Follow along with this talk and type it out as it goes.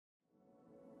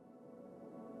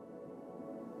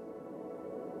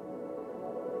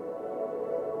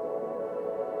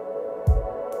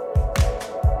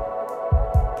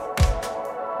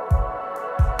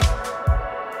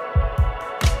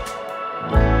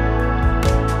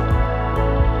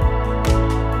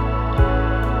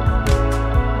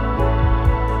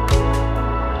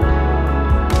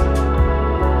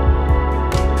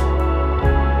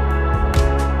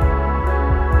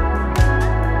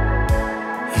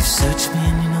You search me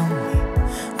and you know me.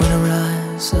 When I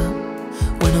rise up,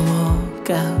 when I walk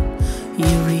out, you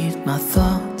read my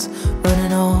thoughts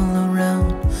running all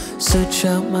around. Search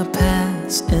out my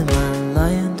past, am I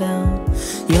lying down?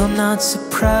 You're not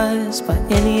surprised by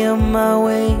any of my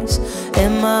ways,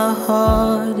 and my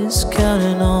heart is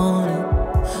counting on it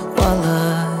while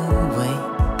I wait.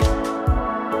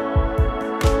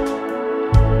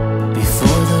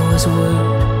 Before there was a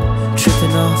word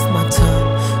tripping off my tongue,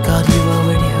 God, you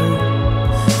already heard.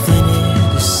 Then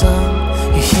it is sung.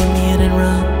 You hear me in and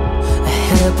run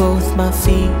ahead of both my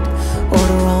feet,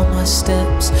 order all my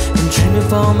steps and dream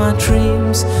of all my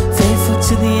dreams. Faithful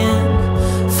to the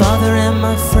end, Father and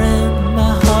my friend,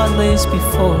 my heart lays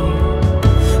before you.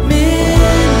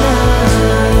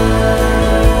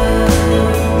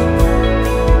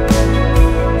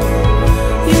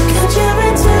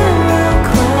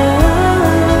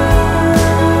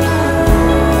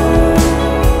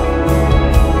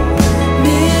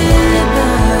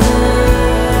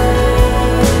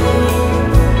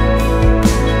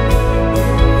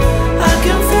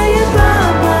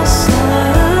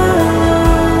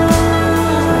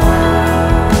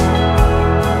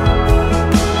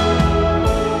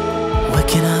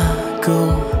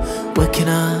 Where can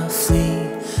I flee?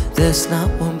 There's not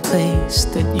one place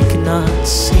that you cannot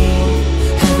see.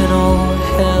 Heaven or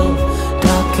hell,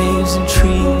 dark caves and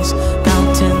trees,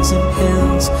 mountains and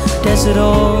hills, desert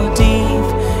or deep.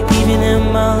 Even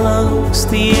in my lungs,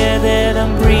 the air that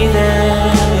I'm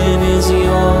breathing is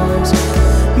yours.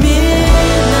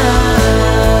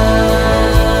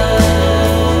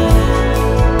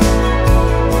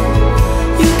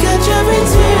 You catch every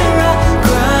tear I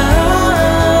cry.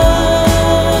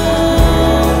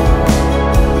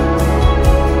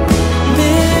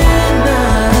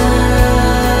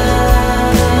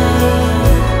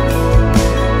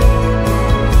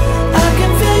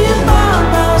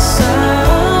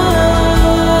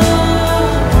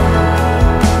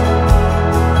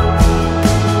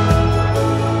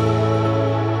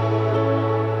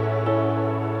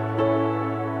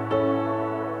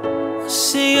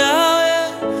 See how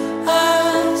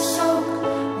I soak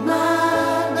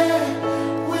my bed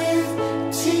with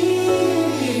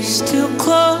tears. Still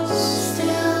close,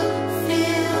 still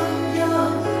feel your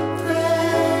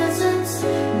presence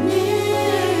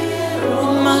near.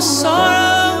 Oh, my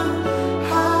sorrow,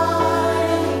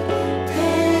 heartache,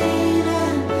 pain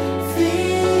and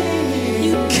fear.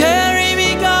 You carry me,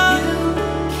 God. You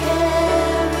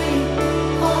carry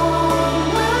all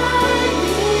my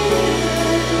years.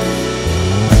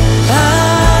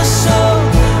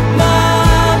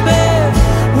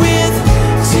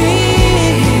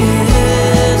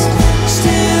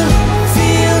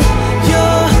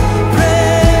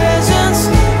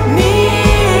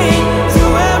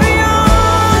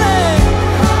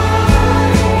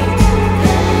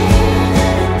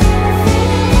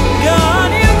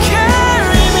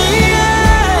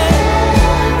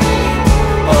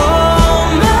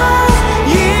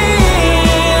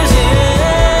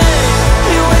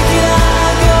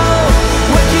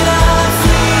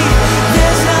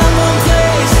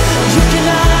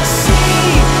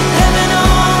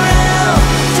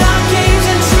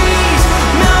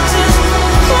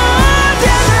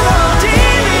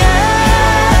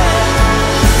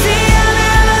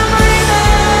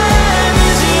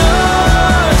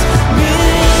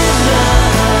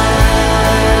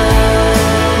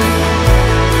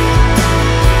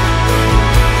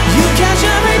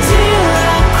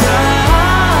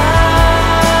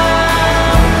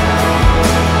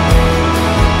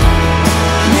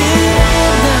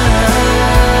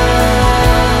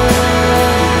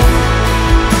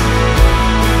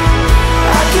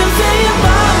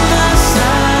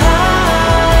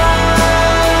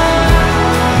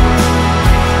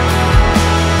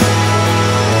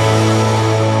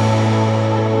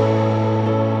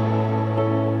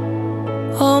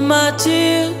 All my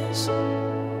tears,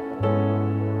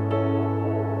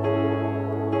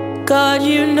 God,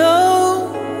 you know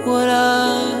what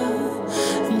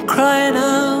I'm crying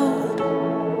out.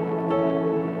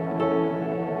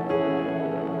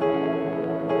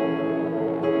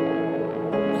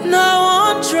 Not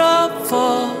one drop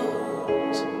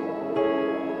falls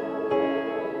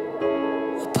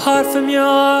apart from your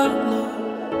love.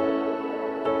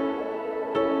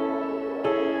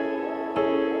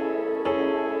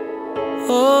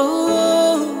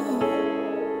 Oh,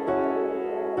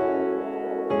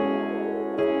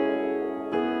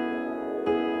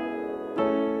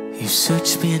 you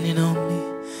search me and you know me.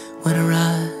 When I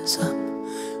rise up,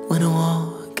 when I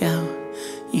walk out,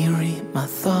 you read my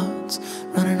thoughts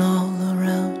running all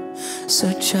around.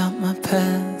 Search out my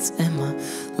paths, am I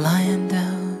lying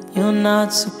down? I'm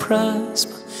not surprised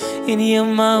by any of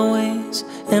my ways,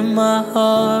 and my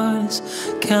heart is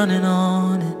counting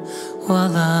on it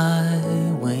while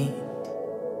I wait.